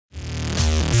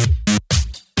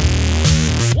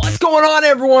going on,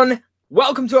 everyone?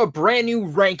 Welcome to a brand new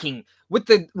ranking. With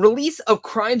the release of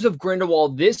Crimes of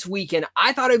Grindelwald this weekend,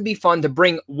 I thought it'd be fun to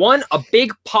bring a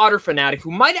big Potter fanatic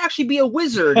who might actually be a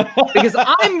wizard, because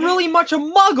I'm really much a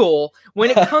muggle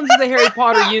when it comes to the Harry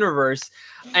Potter universe.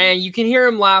 And you can hear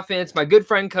him laughing. It's my good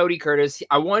friend Cody Curtis.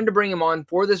 I wanted to bring him on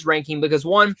for this ranking because,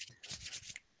 one,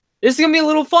 this is going to be a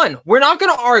little fun. We're not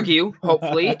going to argue,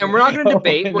 hopefully, and we're not going to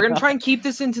debate. We're going to try and keep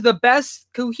this into the best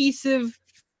cohesive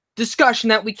discussion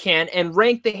that we can and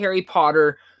rank the Harry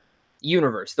Potter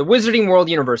universe, the Wizarding World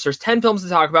universe. There's 10 films to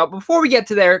talk about. Before we get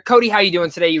to there, Cody, how you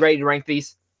doing today? You ready to rank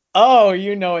these? Oh,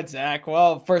 you know it, Zach.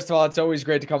 Well, first of all, it's always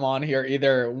great to come on here,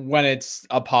 either when it's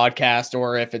a podcast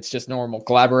or if it's just normal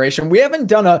collaboration. We haven't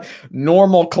done a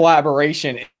normal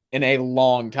collaboration in a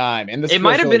long time, and this it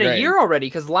might have been a year already,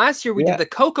 because last year we did the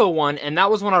Coco one, and that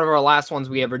was one of our last ones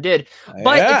we ever did.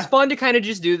 But it's fun to kind of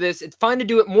just do this. It's fun to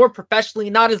do it more professionally,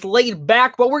 not as laid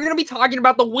back. But we're going to be talking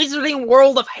about the Wizarding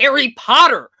World of Harry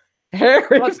Potter.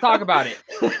 Let's talk about it.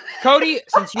 Cody,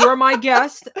 since you are my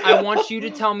guest, I want you to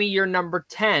tell me your number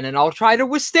 10, and I'll try to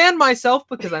withstand myself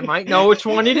because I might know which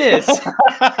one it is.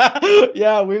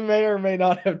 Yeah, we may or may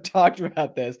not have talked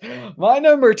about this. My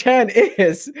number 10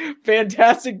 is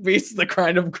Fantastic Beasts, the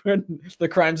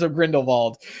Crimes of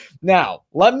Grindelwald. Now,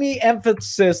 let me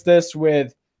emphasize this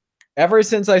with, ever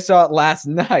since I saw it last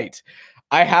night,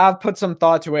 I have put some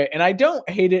thought to it, and I don't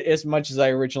hate it as much as I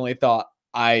originally thought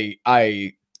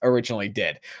I originally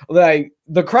did. Like,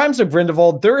 the Crimes of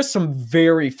Grindelwald, there is some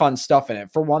very fun stuff in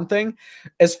it. For one thing,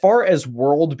 as far as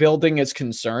world building is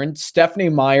concerned,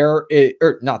 J.K.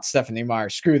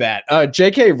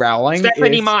 Rowling.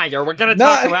 Stephanie Meyer. We're gonna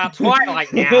talk about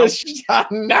Twilight now.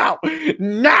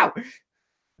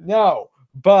 No.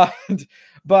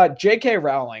 But J.K.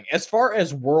 Rowling, as far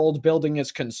as world building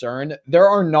is concerned, there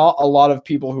are not a lot of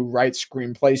people who write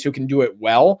screenplays who can do it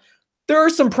well. There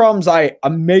are some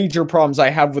major problems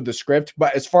I have with the script,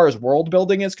 but as far as world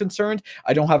building is concerned,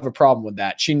 I don't have a problem with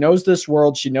that. She knows this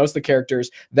world. She knows the characters.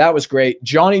 That was great.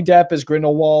 Johnny Depp as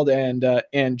Grindelwald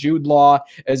and Jude Law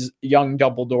as young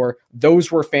Dumbledore.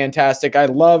 Those were fantastic. I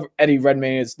love Eddie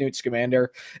Redmayne as Newt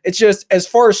Scamander. It's just, as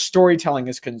far as storytelling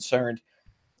is concerned,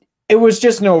 it was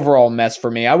just an overall mess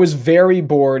for me. I was very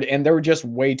bored, and there were just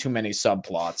way too many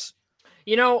subplots.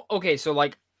 You know, okay, so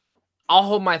like, I'll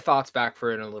hold my thoughts back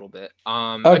for it in a little bit.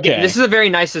 Again, this is a very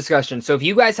nice discussion. So if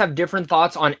you guys have different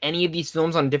thoughts on any of these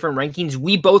films, on different rankings,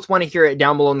 we both want to hear it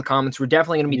down below in the comments. We're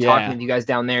definitely going to be talking with you guys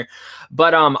down there.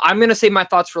 But I'm going to save my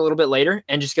thoughts for a little bit later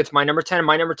and just get to my number 10.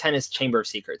 My number 10 is Chamber of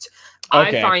Secrets.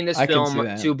 I find this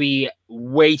film to be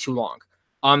way too long.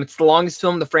 It's the longest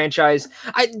film in the franchise.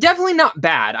 Definitely not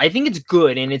bad. I think it's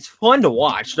good and it's fun to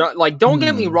watch. Don't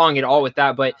get me wrong at all with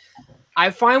that, but I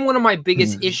find one of my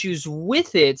biggest issues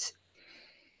with it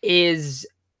is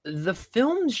the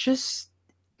film's just,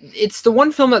 it's the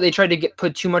one film that they tried to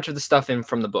put too much of the stuff in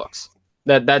from the books.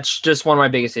 That's just one of my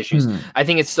biggest issues. I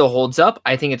think it still holds up.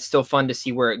 I think it's still fun to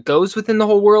see where it goes within the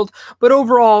whole world, but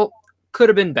overall could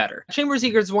have been better. Chamber of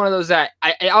Secrets is one of those that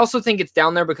I also think it's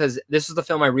down there because this is the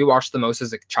film I rewatched the most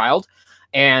as a child,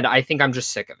 and I think I'm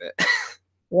just sick of it.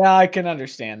 Yeah, I can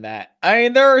understand that. I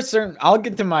mean, there are certain, I'll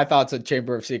get to my thoughts on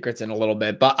Chamber of Secrets in a little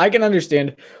bit, but I can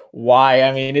understand why.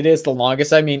 I mean, it is the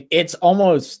longest. I mean, it's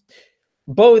almost,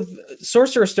 both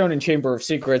Sorcerer's Stone and Chamber of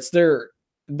Secrets, they're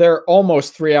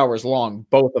almost 3 hours long,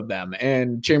 both of them.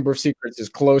 And Chamber of Secrets is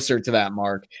closer to that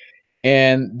mark.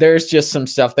 And there's just some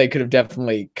stuff they could have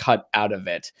definitely cut out of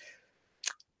it.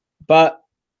 But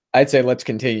I'd say let's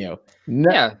continue.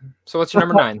 Yeah. So what's your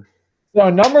number 9? So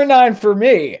number 9 for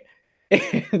me.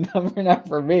 Number 9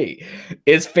 for me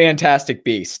is Fantastic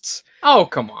Beasts. Oh,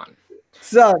 come on.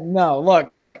 So, no,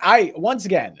 look, once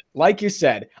again, like you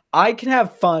said, I can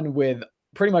have fun with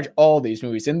pretty much all these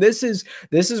movies. And this is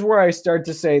where I start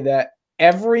to say that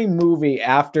every movie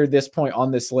after this point on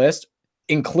this list,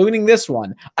 including this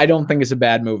one, I don't think is a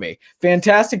bad movie.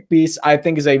 Fantastic Beasts, I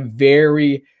think it's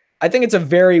a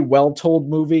very well-told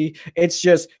movie. It's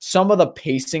just some of the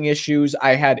pacing issues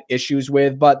I had issues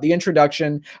with, but the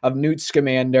introduction of Newt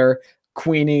Scamander,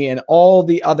 Queenie, and all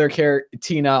the other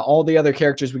all the other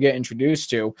characters we get introduced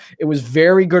to, it was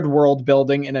very good world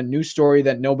building in a new story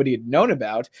that nobody had known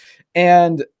about.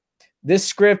 And this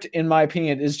script, in my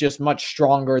opinion, is just much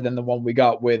stronger than the one we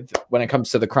got when it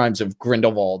comes to the Crimes of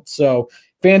Grindelwald. So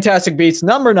Fantastic Beasts,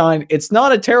 number 9. It's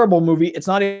not a terrible movie. It's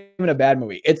not even a bad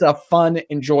movie. It's a fun,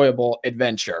 enjoyable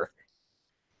adventure.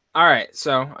 All right.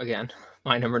 So again,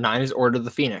 my number 9 is Order of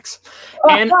the Phoenix.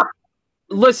 And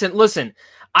listen,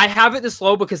 I have it this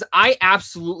low because I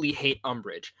absolutely hate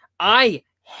Umbridge. I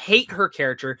hate her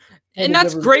character. And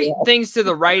that's great things to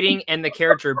the writing and the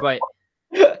character, but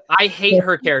I hate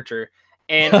her character.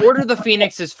 And Order of the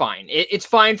Phoenix is fine. It's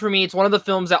fine for me. It's one of the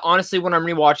films that, honestly, when I'm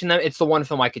rewatching them, it's the one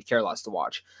film I could care less to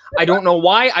watch. I don't know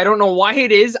why. I don't know why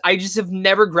it is. I just have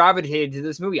never gravitated to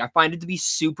this movie. I find it to be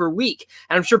super weak.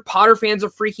 And I'm sure Potter fans are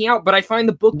freaking out, but I find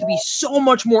the book to be so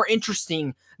much more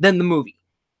interesting than the movie.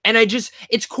 And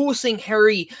it's cool seeing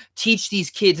Harry teach these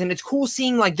kids, and it's cool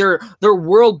seeing like their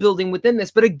world building within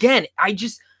this. But again,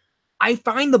 I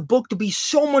find the book to be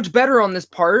so much better on this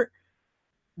part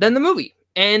than the movie.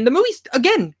 And the movie's,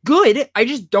 again, good. I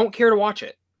just don't care to watch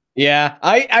it. Yeah,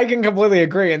 I can completely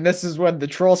agree. And this is when the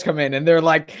trolls come in and they're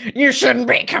like, you shouldn't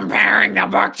be comparing the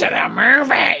book to the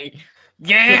movie.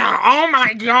 Yeah, oh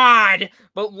my God.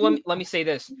 But let me say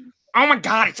this. Oh my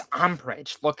God, it's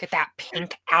Umbridge. Look at that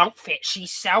pink outfit.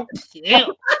 She's so cute.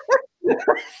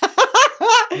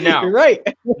 No. You're right.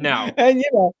 No. And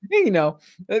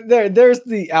there's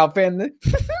the outfit.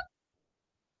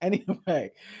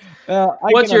 Anyway,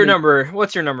 what's your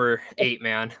number 8,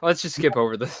 man? Let's just skip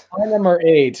over this. My number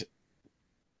 8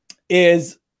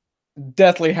 is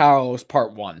Deathly Hallows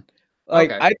Part 1.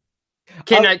 Like, okay.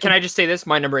 Can I just say this?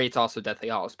 My number 8 is also Deathly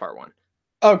Hallows Part 1.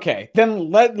 Okay, then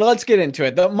let's get into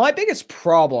it. My biggest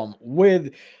problem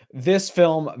with this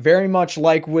film, very much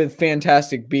like with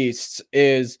Fantastic Beasts,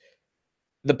 is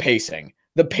the pacing.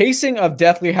 The pacing of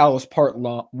Deathly Hallows Part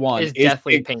 1 is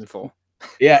deathly painful.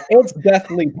 Yeah, it's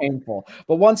deathly painful.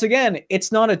 But once again,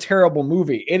 it's not a terrible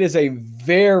movie. It is a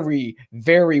very,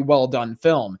 very well done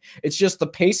film. It's just the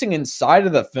pacing inside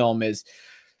of the film is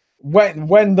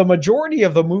when the majority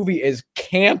of the movie is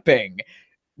camping,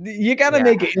 you got to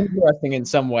make it interesting in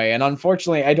some way. And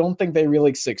unfortunately, I don't think they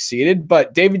really succeeded.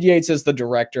 But David Yates is the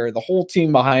director, the whole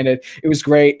team behind it. It was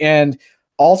great. And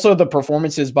also the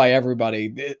performances by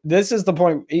everybody. This is the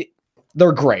point.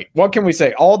 They're great. What can we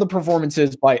say? All the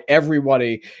performances by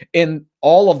everybody in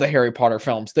all of the Harry Potter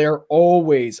films, they're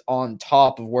always on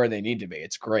top of where they need to be.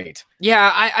 It's great.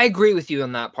 Yeah, I agree with you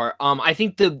on that part. I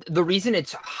think the reason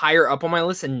it's higher up on my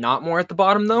list and not more at the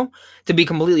bottom, though, to be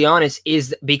completely honest,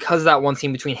 is because of that one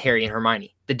scene between Harry and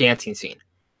Hermione, the dancing scene.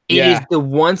 It is the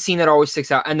one scene that always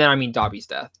sticks out. And then, I mean, Dobby's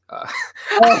death.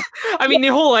 I mean, the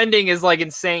whole ending is, like,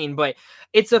 insane. But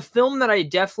it's a film that I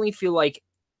definitely feel like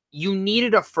you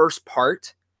needed a first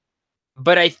part,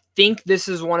 but I think this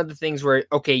is one of the things where,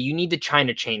 okay, you need to try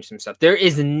to change some stuff. There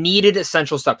is needed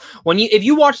essential stuff. If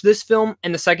you watch this film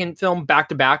and the second film back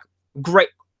to back, great,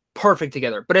 perfect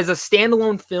together. But as a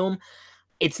standalone film,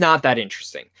 it's not that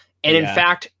interesting. And in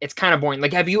fact, it's kind of boring.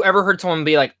 Like, have you ever heard someone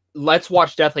be like, let's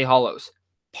watch Deathly Hallows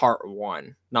Part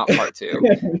 1, not Part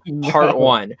 2. No. Part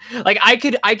 1. Like, I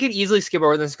could easily skip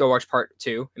over this, go watch Part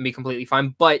 2 and be completely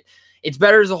fine, but it's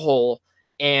better as a whole.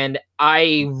 And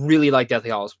I really like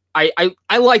Deathly Hallows. I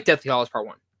like Deathly Hallows Part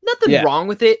 1. Nothing wrong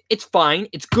with it. It's fine.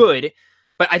 It's good.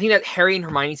 But I think that Harry and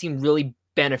Hermione scene really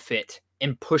benefit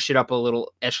and push it up a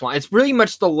little echelon. It's really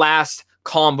much the last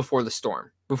calm before the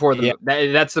storm.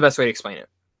 That's the best way to explain it.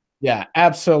 Yeah,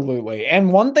 absolutely.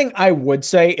 And one thing I would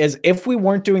say is if we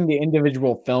weren't doing the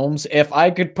individual films, if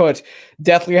I could put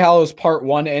Deathly Hallows Part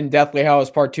 1 and Deathly Hallows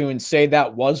Part 2 and say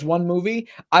that was one movie,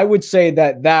 I would say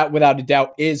that without a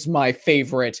doubt is my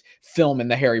favorite film in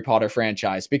the Harry Potter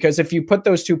franchise. Because if you put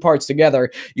those two parts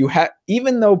together, you have,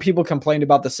 even though people complained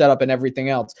about the setup and everything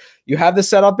else, you have the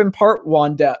setup in Part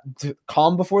 1 to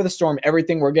calm before the storm,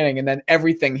 everything we're getting, and then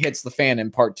everything hits the fan in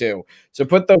Part 2. So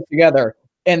put those together,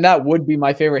 and that would be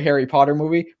my favorite Harry Potter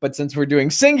movie. But since we're doing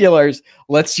singulars,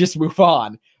 let's just move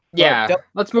on. Yeah,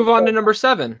 let's move on to number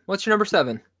 7. What's your number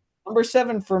 7? Number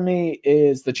 7 for me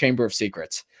is The Chamber of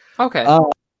Secrets. Okay.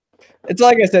 It's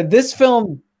like I said, this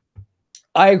film,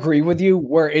 I agree with you,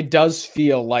 where it does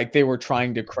feel like they were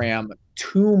trying to cram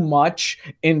too much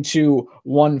into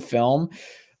one film.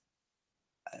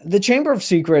 The Chamber of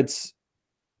Secrets,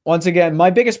 once again,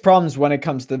 my biggest problems when it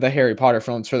comes to the Harry Potter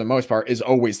films, for the most part, is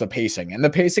always the pacing. And the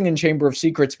pacing in Chamber of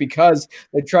Secrets, because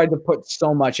they tried to put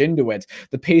so much into it,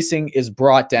 the pacing is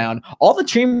brought down. All the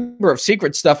Chamber of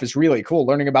Secrets stuff is really cool.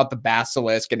 Learning about the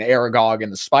basilisk and Aragog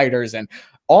and the spiders and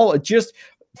all, just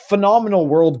phenomenal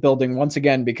world building once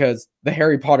again, because the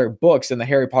Harry Potter books and the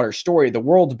Harry Potter story, the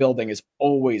world building is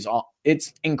always on.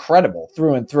 It's incredible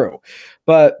through and through.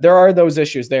 But there are those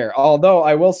issues there. Although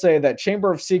I will say that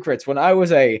Chamber of Secrets, when I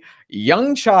was a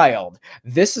young child,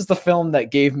 this is the film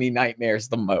that gave me nightmares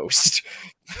the most.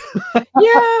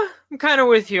 Yeah, I'm kind of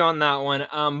with you on that one.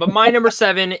 But my number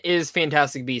 7 is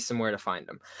Fantastic Beasts and Where to Find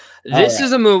Them. This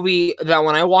is a movie that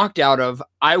when I walked out of,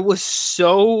 I was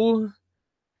so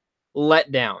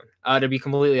let down, to be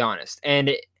completely honest. And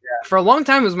for a long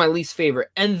time, it was my least favorite.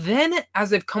 And then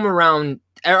as I've come around,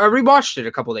 I rewatched it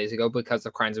a couple days ago because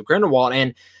of Crimes of Grindelwald,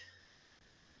 and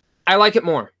I like it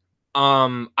more.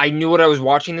 I knew what I was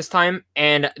watching this time,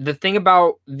 and the thing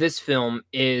about this film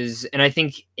is, and I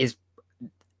think is,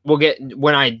 we'll get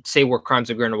when I say where Crimes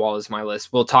of Grindelwald is my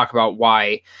list, we'll talk about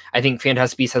why I think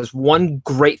Fantastic Beasts has one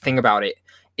great thing about it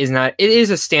is that it is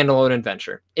a standalone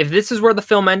adventure. If this is where the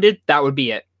film ended, that would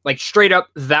be it. Like straight up,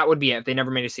 that would be it. If they never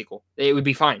made a sequel, it would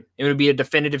be fine. It would be a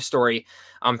definitive story,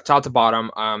 top to bottom.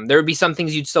 There would be some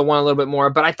things you'd still want a little bit more,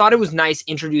 but I thought it was nice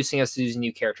introducing us to these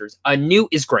new characters. Newt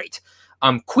is great.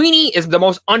 Queenie is the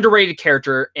most underrated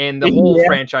character in the whole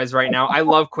franchise right now. I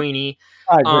love Queenie.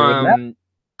 I agree with that.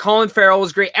 Colin Farrell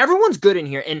was great. Everyone's good in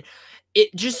here, and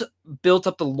it just built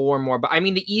up the lore more. But I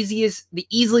mean,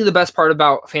 easily the best part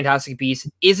about Fantastic Beasts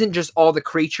isn't just all the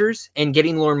creatures and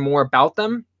getting to learn more about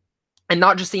them, and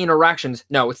not just the interactions.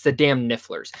 No, it's the damn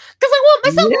Nifflers. Because I want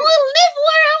myself a little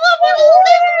Niffler. I love my little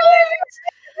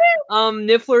Nifflers.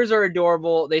 Nifflers are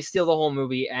adorable. They steal the whole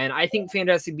movie, and I think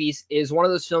Fantastic Beasts is one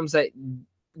of those films that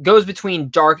goes between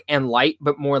dark and light,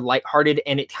 but more lighthearted,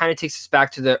 and it kind of takes us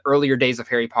back to the earlier days of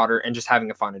Harry Potter and just having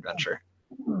a fun adventure.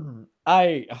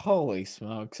 Holy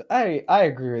smokes. I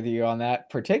agree with you on that,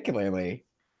 particularly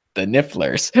the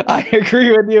Nifflers. I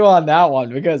agree with you on that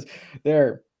one because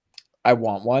I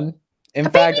want one. In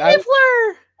fact, I kind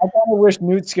of wish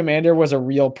Newt Scamander was a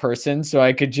real person so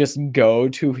I could just go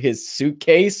to his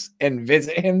suitcase and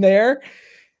visit him there.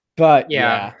 But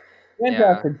yeah.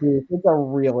 Fantastic Beasts. It's a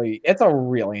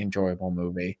really enjoyable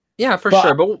movie. Yeah, for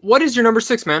sure. But what is your number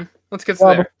 6, man? Let's get to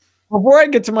there. Before I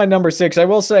get to my number 6, I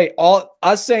will say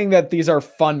us saying that these are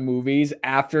fun movies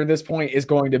after this point is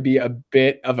going to be a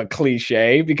bit of a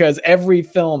cliche because every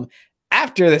film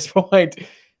after this point,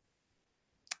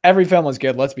 every film is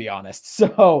good. Let's be honest.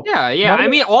 So yeah. I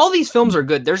mean, all these films are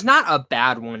good. There's not a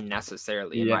bad one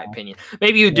necessarily, in my opinion.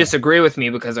 Maybe you disagree with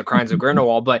me because of Crimes of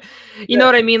Grindelwald, but you know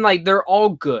what I mean? Like they're all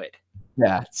good.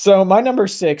 Yeah. So my number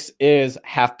 6 is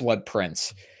Half-Blood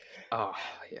Prince. Oh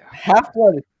yeah.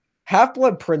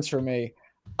 Half-Blood Prince for me.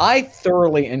 I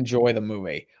thoroughly enjoy the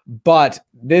movie, but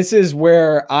this is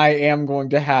where I am going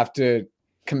to have to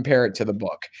compare it to the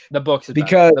book. The book is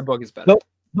better.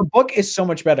 The book is so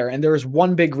much better, and there is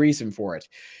one big reason for it.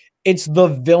 It's the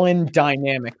villain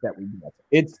dynamic that we get.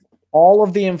 It's all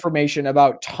of the information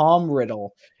about Tom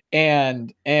Riddle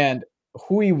and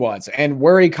who he was and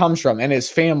where he comes from and his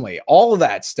family, all of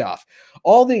that stuff.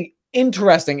 All the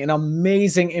interesting and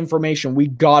amazing information we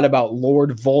got about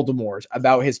Lord Voldemort,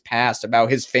 about his past, about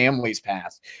his family's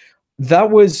past.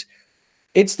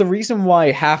 It's the reason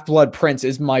why Half-Blood Prince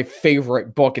is my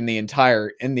favorite book in the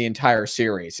entire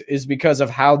series, is because of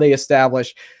how they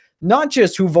establish not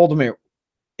just who Voldemort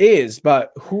is,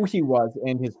 but who he was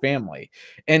and his family.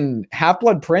 And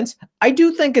Half-Blood Prince, I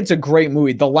do think it's a great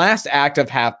movie. The last act of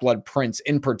Half-Blood Prince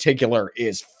in particular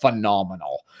is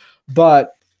phenomenal.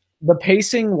 But the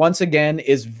pacing, once again,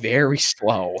 is very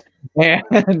slow.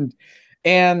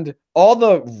 And all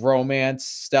the romance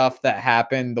stuff that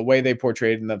happened, the way they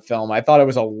portrayed in the film, I thought it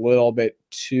was a little bit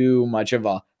too much of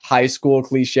a high school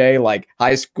cliche, like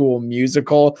High School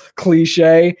Musical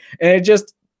cliche. And it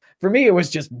just, for me, it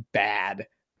was just bad.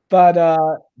 But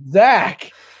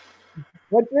Zach,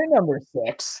 what's your number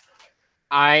 6?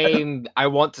 I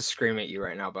want to scream at you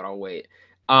right now, but I'll wait.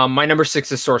 My number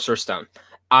 6 is Sorcerer's Stone.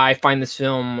 I find this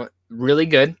film really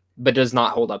good, but does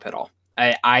not hold up at all.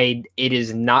 It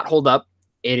is not hold up.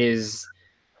 It is,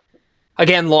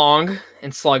 again, long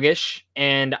and sluggish,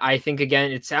 and I think,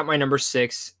 again, it's at my number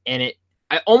 6, and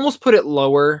I almost put it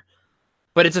lower,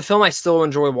 but it's a film I still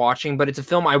enjoy watching, but it's a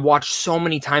film I watched so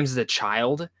many times as a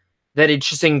child that it's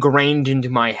just ingrained into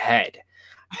my head,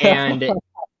 and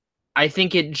I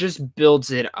think it just builds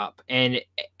it up, and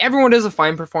everyone does a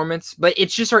fine performance, but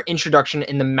it's just our introduction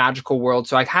in the magical world,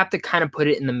 so I have to kind of put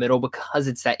it in the middle because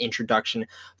it's that introduction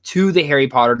to the Harry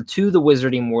Potter, to the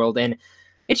wizarding world, and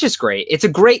it's just great. It's a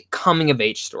great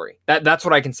coming-of-age story. That's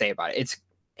what I can say about it. It's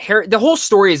Harry. The whole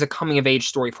story is a coming-of-age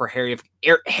story for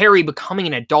Harry becoming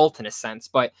an adult in a sense,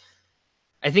 but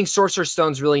I think Sorcerer's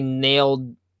Stone's really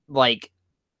nailed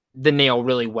the nail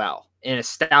really well in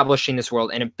establishing this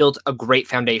world, and it built a great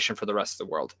foundation for the rest of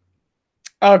the world.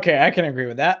 Okay, I can agree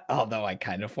with that. Although I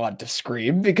kind of want to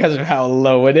scream because of how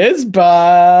low it is,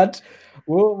 but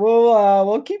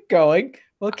we'll keep going.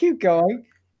 We'll keep going.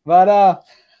 But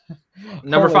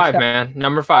number 5, man.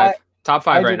 Number 5. Top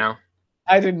 5 right now.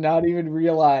 I did not even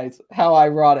realize how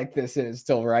ironic this is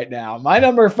till right now. My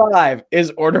number 5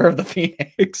 is Order of the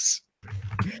Phoenix.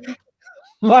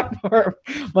 My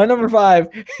number 5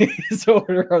 is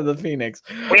Order of the Phoenix.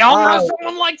 We all know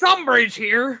someone like Umbridge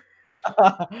here.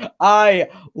 I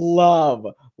love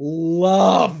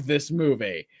this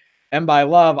movie. And by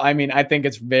love, I mean I think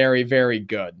it's very, very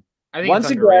good. I think it's Once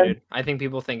again, underrated. I think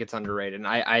people think it's underrated, and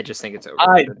I just think it's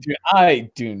overrated. I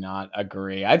do not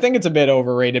agree. I think it's a bit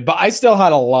overrated, but I still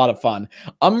had a lot of fun.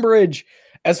 Umbridge,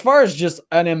 as far as just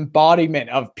an embodiment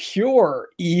of pure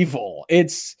evil,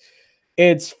 it's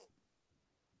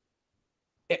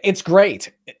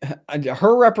great.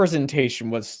 Her representation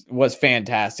was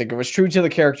fantastic. It was true to the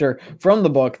character from the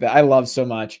book that I love so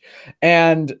much.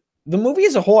 And the movie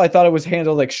as a whole, I thought it was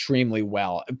handled extremely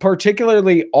well,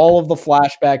 particularly all of the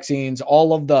flashback scenes,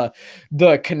 all of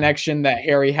the connection that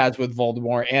Harry has with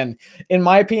Voldemort. And in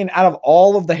my opinion, out of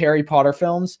all of the Harry Potter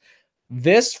films,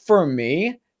 this for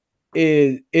me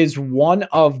is one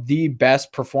of the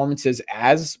best performances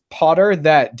as Potter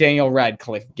that Daniel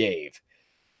Radcliffe gave.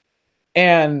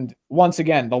 And once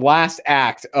again, the last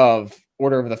act of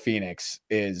Order of the Phoenix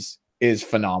is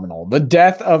phenomenal. The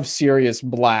death of Sirius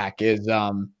Black is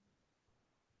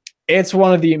it's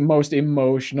one of the most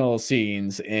emotional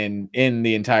scenes in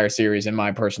the entire series, in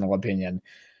my personal opinion.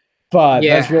 But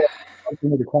Yeah. that's really hard for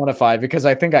me to quantify because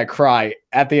I think I cry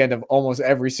at the end of almost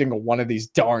every single one of these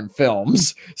darn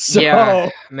films. So Yeah,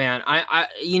 man, I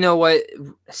you know what?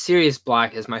 Sirius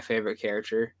Black is my favorite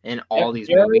character in all these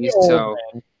movies. So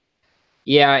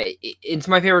yeah, it's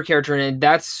my favorite character, and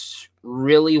that's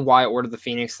really why Order of the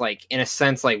Phoenix, like in a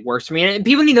sense, like works for me. And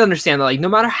people need to understand that, like, no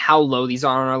matter how low these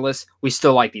are on our list, we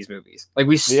still like these movies. Like,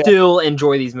 we still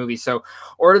enjoy these movies. So,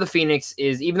 Order of the Phoenix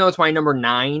is, even though it's my number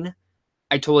 9,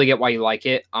 I totally get why you like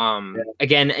it.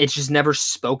 Again, it's just never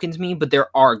spoken to me, but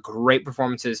there are great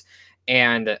performances.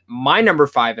 And my number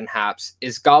 5 in Haps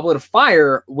is Goblet of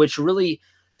Fire, which really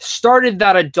started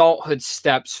that adulthood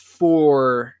steps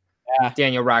for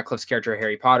Daniel Radcliffe's character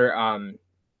Harry Potter.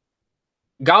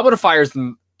 Goblet of Fire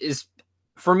is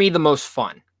for me the most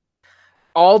fun.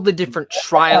 All the different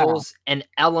trials and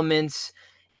elements.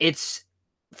 It's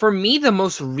for me the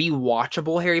most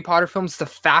rewatchable Harry Potter film. It's the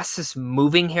fastest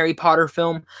moving Harry Potter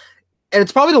film. And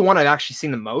it's probably the one I've actually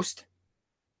seen the most.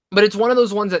 But it's one of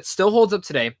those ones that still holds up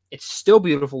today. It's still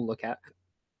beautiful to look at.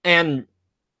 And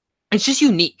it's just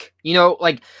unique. You know,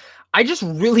 like, I just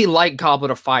really like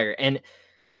Goblet of Fire. And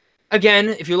again,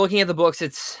 if you're looking at the books,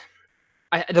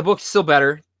 the book's still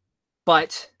better.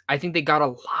 But I think they got a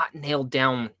lot nailed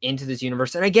down into this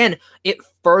universe. And again, it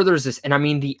furthers this. And I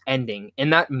mean, the ending in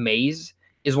that maze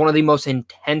is one of the most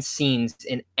intense scenes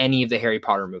in any of the Harry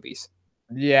Potter movies.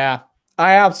 Yeah,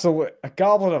 I absolutely.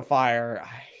 Goblet of Fire.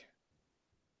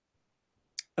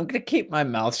 I'm going to keep my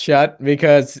mouth shut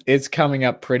because it's coming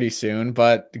up pretty soon.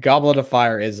 But Goblet of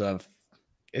Fire it's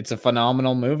a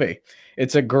phenomenal movie.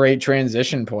 It's a great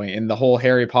transition point in the whole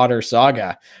Harry Potter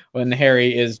saga when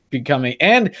Harry is becoming,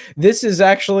 and this is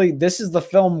the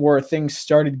film where things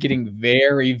started getting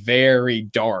very, very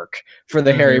dark for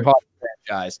the Harry Potter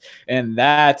franchise. And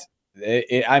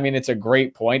I mean, it's a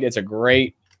great point. It's a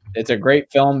great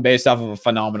film based off of a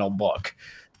phenomenal book.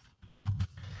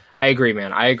 I agree,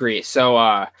 man. I agree.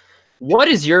 So, what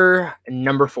is your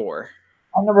number 4?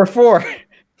 My number 4.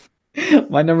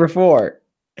 My number 4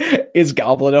 is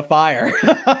Goblet of Fire.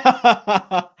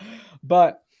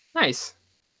 But nice.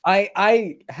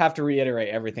 I have to reiterate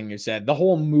everything you said. The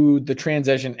whole mood, the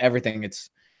transition, everything.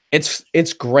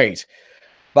 It's great.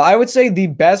 But I would say the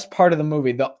best part of the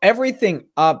movie, everything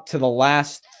up to the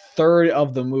last third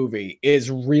of the movie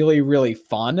is really, really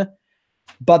fun.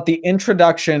 But the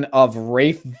introduction of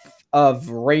Ralph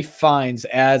Fiennes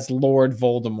as Lord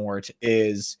Voldemort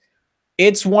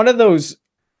it's one of those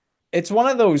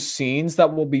scenes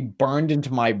that will be burned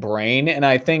into my brain, and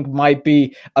I think might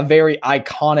be a very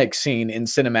iconic scene in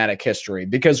cinematic history,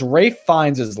 because Ralph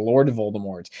Fiennes as Lord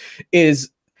Voldemort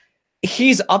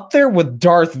he's up there with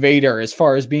Darth Vader as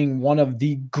far as being one of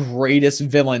the greatest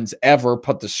villains ever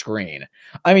put to screen.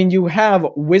 I mean, you have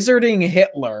wizarding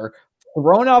Hitler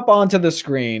thrown up onto the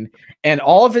screen and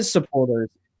all of his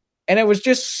supporters, and it was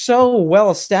just so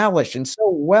well established and so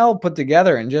well put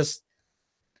together,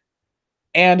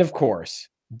 and of course,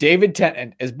 David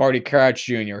Tennant is Barty Crouch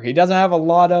Jr. He doesn't have a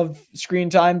lot of screen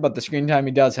time, but the screen time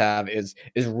he does have is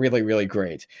really, really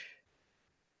great.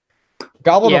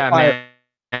 Goblet of Fire.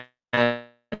 Man.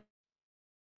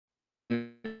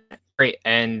 Great.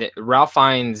 And Ralph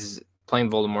Fiennes playing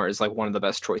Voldemort is like one of the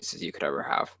best choices you could ever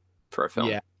have for a film.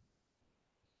 Yeah.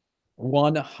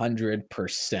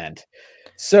 100%.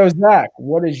 So Zach,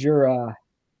 what's your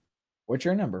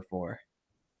number 4?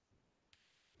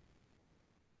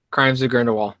 Crimes of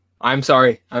Grindelwald. I'm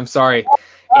sorry. It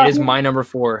is my number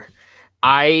 4.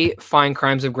 I find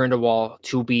Crimes of Grindelwald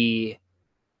to be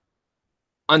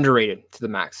underrated to the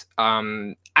max.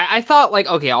 I thought, like,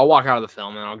 okay, I'll walk out of the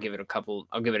film and I'll give it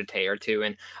a day or two,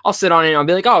 and I'll sit on it and I'll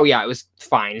be like, oh yeah, it was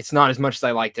fine. It's not as much as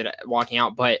I liked it walking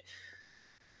out, but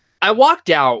I walked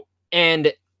out,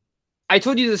 and I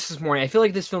told you this morning. I feel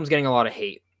like this film's getting a lot of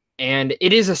hate, and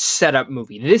it is a setup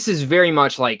movie. This is very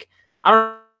much like, I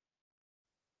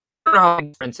don't know how the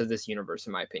difference of this universe,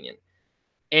 in my opinion.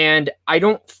 And I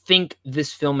don't think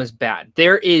this film is bad.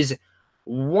 There is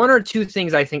one or two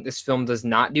things I think this film does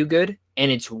not do good,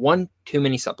 and it's one, too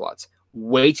many subplots.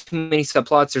 Way too many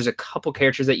subplots. There's a couple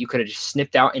characters that you could have just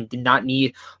snipped out and did not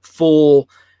need full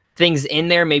things in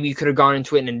there. Maybe you could have gone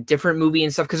into it in a different movie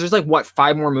and stuff, because there's like, what,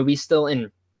 5 more movies still?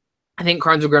 And I think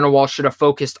Crimes of Grindelwald should have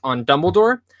focused on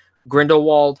Dumbledore,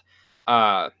 Grindelwald,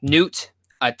 Newt,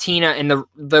 Tina, and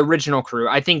the original crew.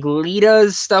 I think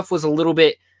Lita's stuff was a little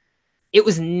bit... It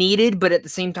was needed, but at the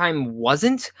same time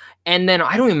wasn't. And then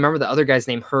I don't even remember the other guy's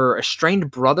name. Her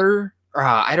estranged brother.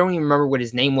 I don't even remember what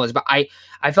his name was. But I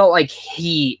felt like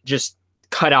he just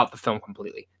cut out the film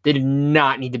completely. They did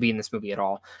not need to be in this movie at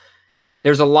all.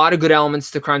 There's a lot of good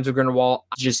elements to Crimes of Grindelwald.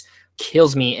 It just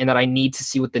kills me, and that I need to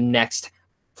see what the next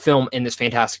film in this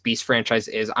Fantastic Beasts franchise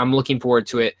is. I'm looking forward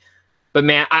to it. But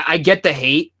man, I get the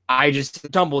hate.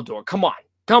 Dumbledore. Come on.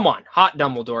 Hot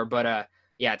Dumbledore. But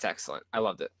yeah, it's excellent. I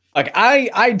loved it. Like,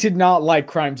 I did not like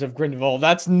Crimes of Grindelwald.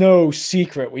 That's no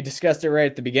secret. We discussed it right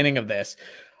at the beginning of this.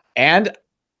 And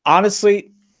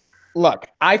honestly, look,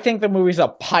 I think the movie's a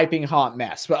piping hot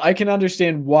mess, but I can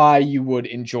understand why you would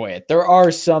enjoy it. There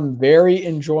are some very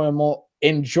enjoyable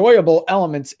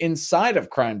elements inside of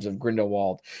Crimes of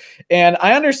Grindelwald. And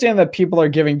I understand that people are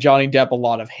giving Johnny Depp a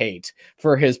lot of hate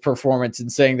for his performance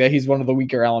and saying that he's one of the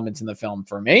weaker elements in the film.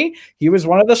 For me, he was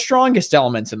one of the strongest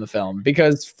elements in the film,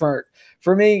 because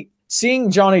for me,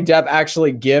 seeing Johnny Depp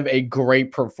actually give a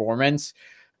great performance,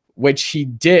 which he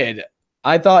did,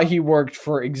 I thought he worked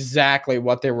for exactly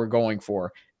what they were going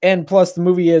for. And plus, the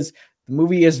movie is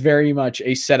very much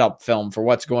a setup film for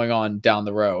what's going on down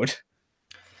the road.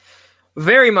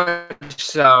 Very much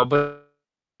so, but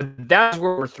that's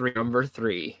number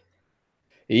three.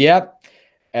 Yep.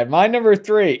 And my number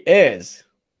 3 is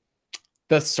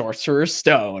the Sorcerer's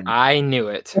Stone. I knew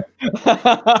it.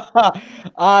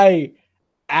 I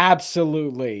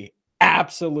absolutely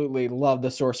love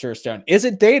the Sorcerer's Stone. Is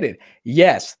it dated?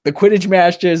 Yes. The Quidditch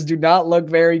matches do not look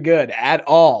very good at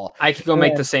all. I could go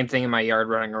make the same thing in my yard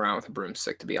running around with a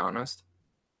broomstick, to be honest.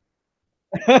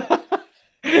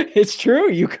 It's true,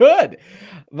 you could.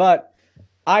 But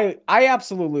I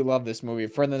absolutely love this movie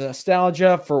for the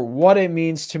nostalgia, for what it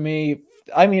means to me.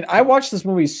 I mean, I watched this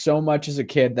movie so much as a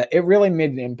kid that it really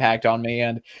made an impact on me.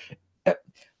 And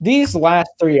these last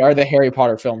 3 are the Harry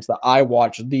Potter films that I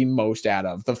watched the most out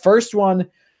of. The first one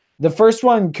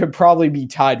could probably be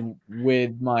tied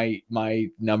with my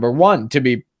number 1, to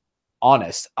be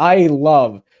honest. I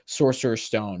love Sorcerer's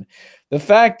Stone. The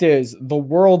fact is, the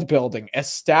world building,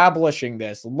 establishing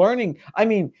this, learning. I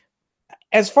mean,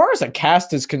 as far as a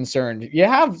cast is concerned, you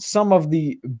have some of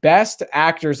the best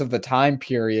actors of the time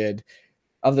period,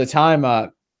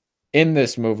 in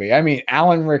this movie. I mean,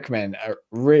 Alan Rickman,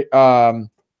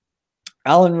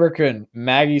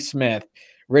 Maggie Smith,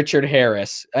 Richard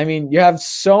Harris. I mean, you have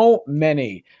so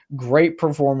many great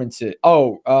performances.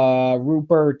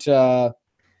 Rupert, dang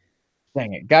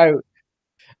it, guy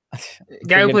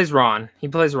who plays Ron. He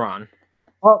plays Ron.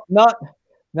 Oh, not.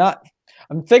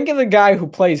 I'm thinking the guy who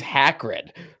plays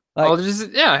Hagrid.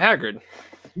 Hagrid.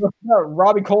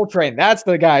 Robbie Coltrane. That's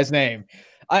the guy's name.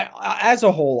 As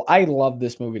a whole, I love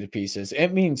this movie to pieces. It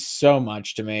means so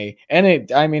much to me, and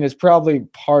it's probably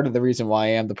part of the reason why I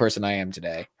am the person I am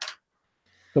today.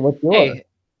 So what's yours? Hey,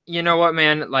 you know what,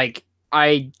 man? Like,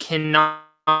 I cannot.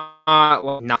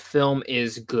 Not film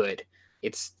is good.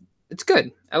 It's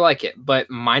good. I like it. But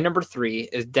my number 3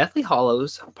 is Deathly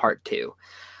Hallows Part 2.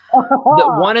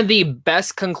 One of the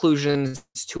best conclusions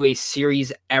to a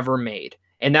series ever made.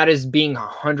 And that is being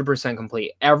 100%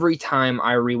 complete. Every time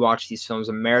I rewatch these films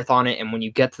and marathon it, and when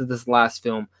you get to this last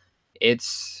film,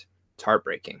 it's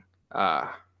heartbreaking.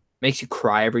 Makes you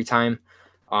cry every time.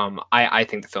 I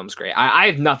think the film's great. I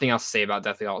have nothing else to say about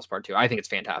Deathly Hallows Part 2. I think it's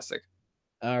fantastic.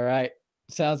 All right.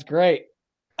 Sounds great.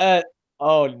 Oh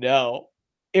no.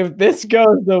 If this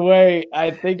goes the way I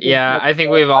think, I think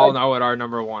we all know what our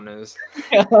number 1 is.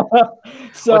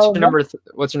 So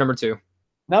what's your number 2?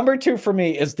 Number 2 for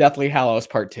me is Deathly Hallows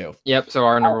Part 2. Yep. So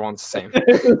our number 1's the same.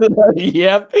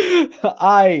 Yep.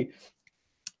 I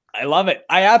love it.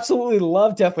 I absolutely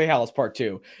love Deathly Hallows Part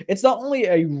 2. It's not only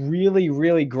a really,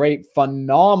 really great,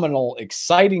 phenomenal,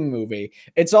 exciting movie,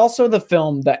 it's also the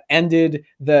film that ended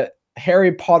the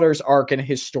Harry Potter's arc and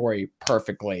his story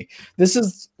perfectly. This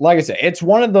is, like I said, it's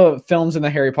one of the films in the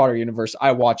Harry Potter universe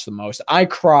I watch the most. I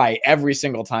cry every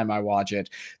single time I watch it.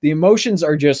 The emotions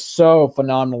are just so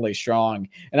phenomenally strong,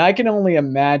 and I can only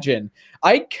imagine.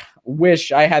 I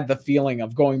wish I had the feeling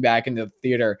of going back into the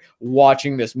theater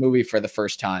watching this movie for the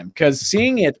first time, because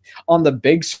seeing it on the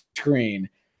big screen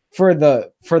for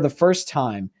the first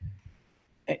time,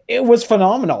 it was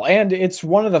phenomenal. And it's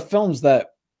one of the films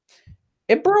that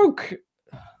it broke.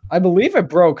 I believe it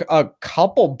broke a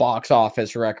couple box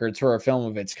office records for a film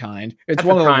of its kind. It's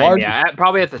one of the largest. Yeah,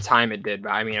 probably at the time it did,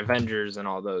 but I mean, Avengers and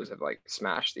all those have like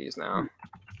smashed these now.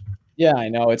 Yeah, I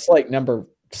know. It's like number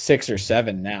 6 or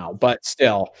 7 now, but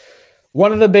still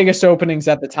one of the biggest openings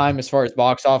at the time as far as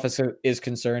box office is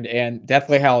concerned, and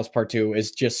Deathly Hallows Part 2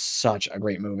 is just such a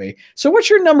great movie. So what's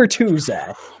your number 2,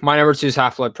 Zach? My number 2 is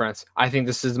Half-Blood Prince. I think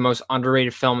this is the most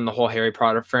underrated film in the whole Harry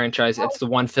Potter franchise. It's the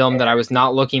one film that I was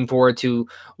not looking forward to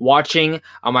watching.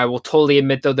 I will totally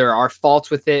admit, though, there are faults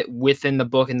with it within the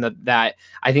book, and that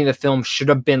I think the film should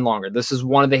have been longer. This is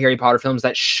one of the Harry Potter films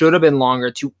that should have been longer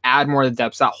to add more of the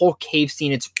depths. That whole cave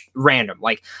scene, it's random.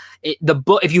 Like, the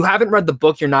book, if you haven't read the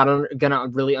book, you're not gonna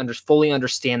really fully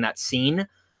understand that scene.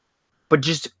 But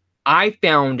just, I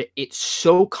found it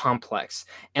so complex,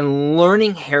 and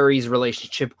learning Harry's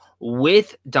relationship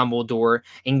with Dumbledore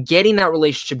and getting that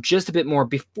relationship just a bit more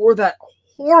before that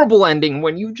horrible ending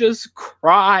when you just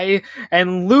cry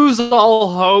and lose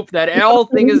all hope that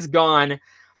everything is gone.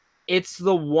 It's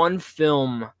the one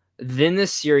film within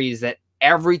this series that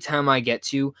every time I get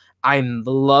to, I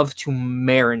love to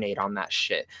marinate on that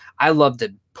shit. I love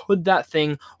to put that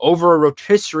thing over a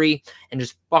rotisserie and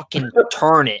just fucking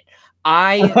turn it.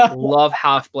 I love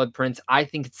Half-Blood Prince. I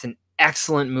think it's an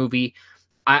excellent movie.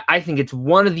 I think it's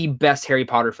one of the best Harry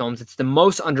Potter films. It's the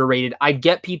most underrated. I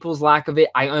get people's lack of it.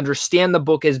 I understand the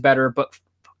book is better, but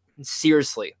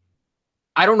seriously,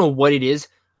 I don't know what it is.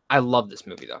 I love this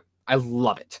movie, though. I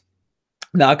love it.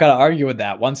 Not gonna argue with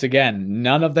that. Once again,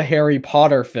 none of the Harry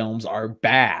Potter films are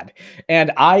bad, and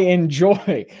I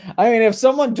enjoy. I mean, if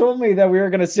someone told me that we were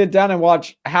gonna sit down and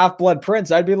watch Half-Blood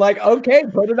Prince, I'd be like, okay,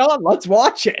 put it on, let's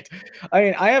watch it. I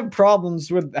mean, I have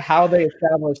problems with how they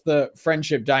establish the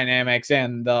friendship dynamics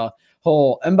and the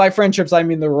whole, and by friendships I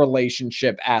mean the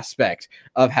relationship aspect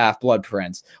of Half-Blood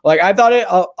Prince. Like, I thought it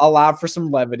allowed for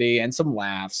some levity and some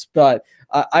laughs, but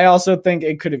I also think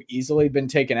it could have easily been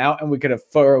taken out, and we could have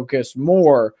focused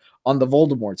more on the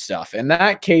Voldemort stuff. And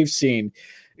that cave scene,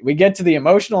 we get to the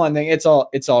emotional ending. It's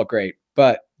all great.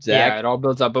 But Zach, yeah, it all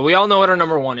builds up. But we all know what our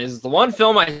number 1 is. The one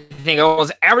film I think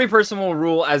almost every person will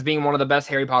rule as being one of the best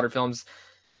Harry Potter films.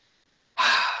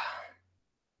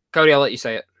 Cody, I'll let you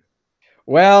say it.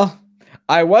 Well,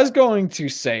 I was going to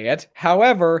say it.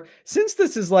 However, since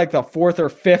this is like the 4th or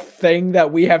 5th thing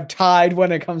that we have tied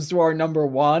when it comes to our number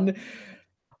 1,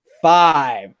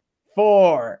 5,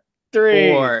 4,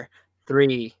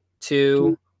 3,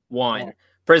 2, 1.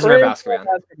 Prisoner of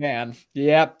Azkaban.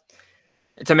 Yep.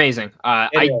 It's amazing.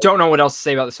 I don't know what else to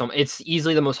say about this film. It's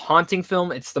easily the most haunting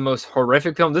film. It's the most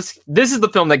horrific film. This is the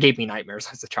film that gave me nightmares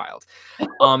as a child.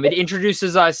 It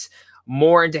introduces us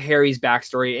more into Harry's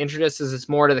backstory. It introduces us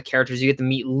more to the characters. You get to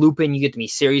meet Lupin. You get to meet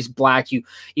Sirius Black. You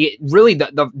really,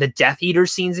 the Death Eater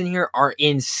scenes in here are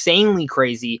insanely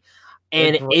crazy.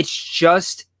 And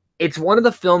it's one of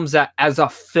the films that, as a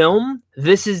film,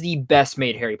 this is the best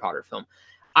made Harry Potter film.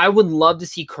 I would love to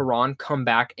see Cuarón come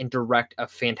back and direct a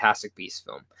Fantastic Beasts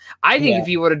film. I think if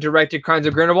he would have directed Crimes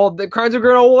of Grindelwald, the Crimes of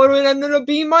Grindelwald would end up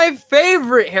being my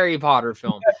favorite Harry Potter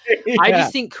film. I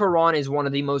just think Cuarón is one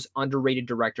of the most underrated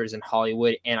directors in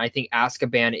Hollywood, and I think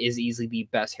Azkaban is easily the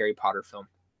best Harry Potter film.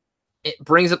 It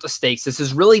brings up the stakes. This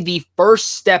is really the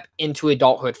first step into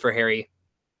adulthood for Harry.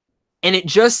 And it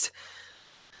just...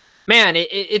 Man,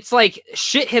 it's like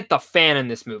shit hit the fan in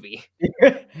this movie.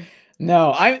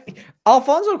 No,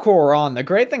 Alfonso Cuarón, the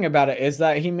great thing about it is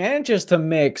that he manages to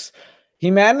mix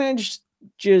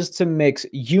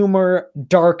humor,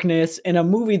 darkness in a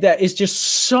movie that is just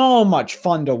so much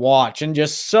fun to watch, and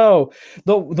just so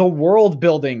the world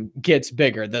building gets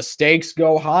bigger, the stakes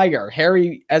go higher.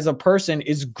 Harry as a person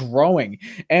is growing,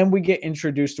 and we get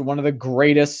introduced to one of the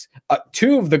greatest,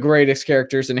 two of the greatest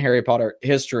characters in Harry Potter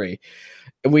history.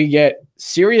 We get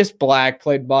Sirius Black,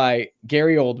 played by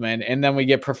Gary Oldman, and then we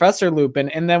get Professor Lupin,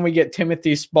 and then we get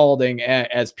Timothy Spaulding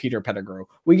as Peter Pettigrew.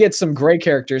 We get some great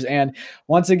characters, and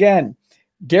once again,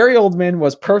 Gary Oldman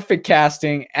was perfect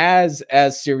casting as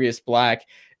Sirius Black,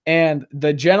 and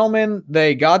the gentleman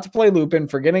they got to play Lupin,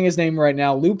 forgetting his name right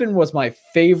now, Lupin was my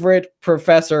favorite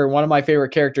professor, one of my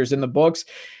favorite characters in the books.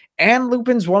 And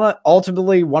Lupin's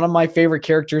ultimately one of my favorite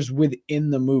characters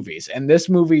within the movies. And this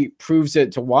movie proves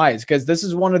it to wise, because this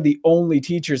is one of the only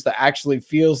teachers that actually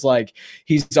feels like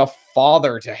he's a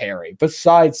father to Harry,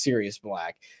 besides Sirius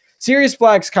Black. Sirius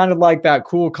Black's kind of like that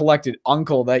cool, collected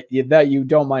uncle that you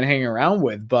don't mind hanging around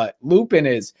with. But Lupin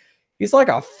he's like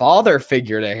a father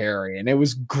figure to Harry, and it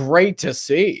was great to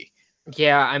see.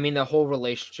 Yeah, I mean, the whole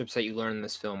relationships that you learn in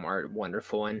this film are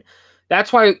wonderful, and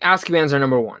that's why Azkaban's our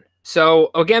number one.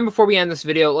 So, again, before we end this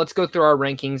video, let's go through our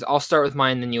rankings. I'll start with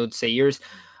mine, then you'll say yours.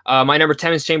 My number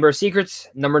 10 is Chamber of Secrets.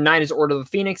 Number 9 is Order of the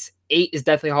Phoenix. 8 is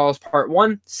Deathly Hallows Part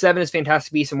 1. 7 is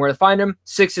Fantastic Beasts and Where to Find Them.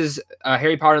 6 is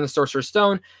Harry Potter and the Sorcerer's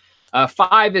Stone.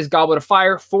 5 is Goblet of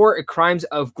Fire. 4 Crimes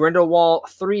of Grindelwald.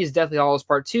 3 is Deathly Hallows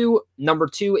Part 2. Number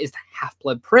 2 is The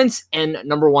Half-Blood Prince. And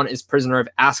number 1 is Prisoner of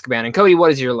Azkaban. And Cody,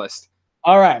 what is your list?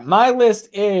 All right, my list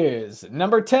is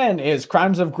number 10 is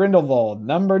Crimes of Grindelwald.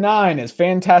 Number 9 is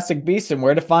Fantastic Beasts and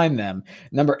Where to Find Them.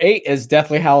 Number 8 is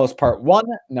Deathly Hallows Part 1.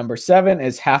 Number 7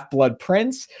 is Half-Blood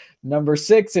Prince. Number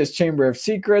 6 is Chamber of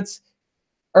Secrets.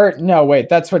 Or no, wait,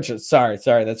 that's switched. Sorry,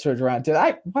 that's switched around.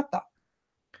 What the?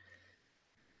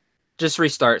 Just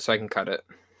restart so I can cut it.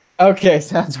 Okay,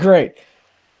 sounds great.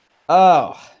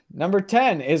 Oh, number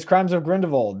 10 is Crimes of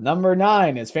Grindelwald. Number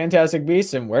 9 is Fantastic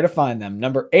Beasts and Where to Find Them.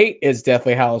 Number 8 is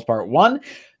Deathly Hallows Part 1.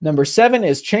 Number 7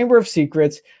 is Chamber of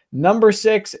Secrets. Number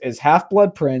 6 is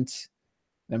Half-Blood Prince.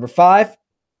 Number 5,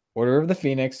 Order of the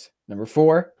Phoenix. Number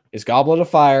 4 is Goblet of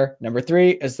Fire. Number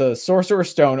 3 is the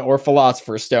Sorcerer's Stone or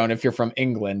Philosopher's Stone if you're from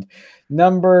England.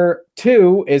 Number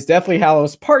 2 is Deathly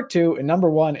Hallows Part 2. And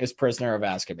number 1 is Prisoner of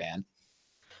Azkaban.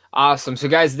 Awesome. So,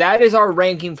 guys, that is our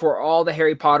ranking for all the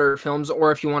Harry Potter films,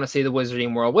 or if you want to say the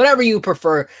Wizarding World, whatever you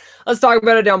prefer. Let's talk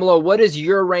about it down below. What is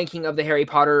your ranking of the Harry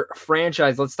Potter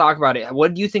franchise? Let's talk about it.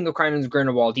 What do you think of Crimes of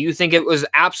Grindelwald? Do you think it was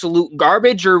absolute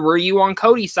garbage, or were you on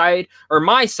Cody's side or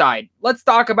my side? Let's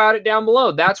talk about it down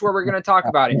below. That's where we're going to talk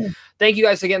about it. Thank you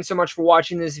guys again so much for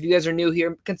watching this. If you guys are new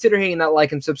here, consider hitting that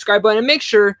like and subscribe button, and make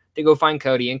sure to go find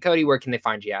Cody. And Cody, where can they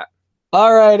find you at?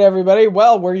 All right, everybody.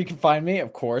 Well, where you can find me,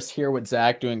 of course, here with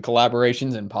Zach doing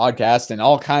collaborations and podcasts and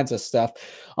all kinds of stuff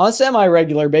on a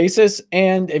semi-regular basis.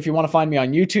 And if you want to find me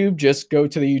on YouTube, just go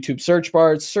to the YouTube search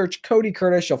bar, search Cody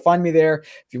Curtis. You'll find me there.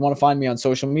 If you want to find me on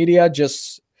social media,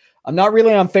 I'm not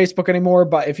really on Facebook anymore,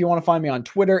 but if you want to find me on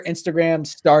Twitter, Instagram,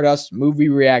 Stardust, Movie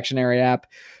Reactionary app,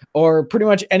 or pretty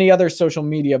much any other social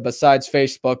media besides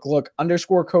Facebook, look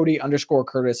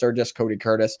 _Cody_Curtis or just Cody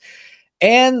Curtis.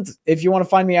 And if you want to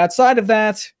find me outside of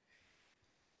that,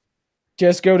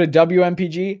 just go to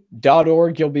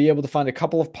wmpg.org. You'll be able to find a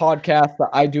couple of podcasts that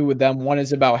I do with them. One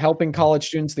is about helping college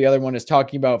students. The other one is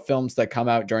talking about films that come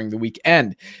out during the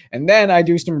weekend. And then I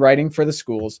do some writing for the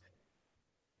schools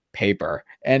paper.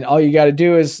 And all you got to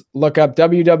do is look up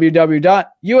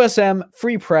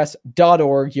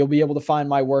www.usmfreepress.org. You'll be able to find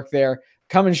my work there.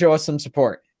 Come and show us some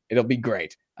support. It'll be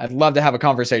great. I'd love to have a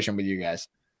conversation with you guys.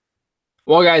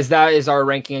 Well, guys, that is our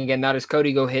ranking. Again, that is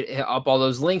Cody. Go hit up all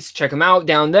those links. Check them out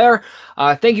down there.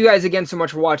 Thank you guys again so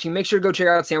much for watching. Make sure to go check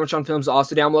out Sandwich on Films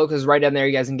also down below, because right down there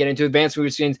you guys can get into advanced movie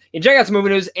screens. You can check out some movie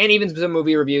news and even some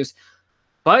movie reviews.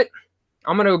 But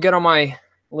I'm going to go get on my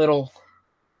little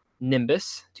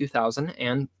Nimbus 2000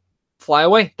 and fly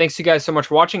away. Thanks you guys so much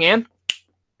for watching, and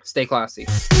stay classy.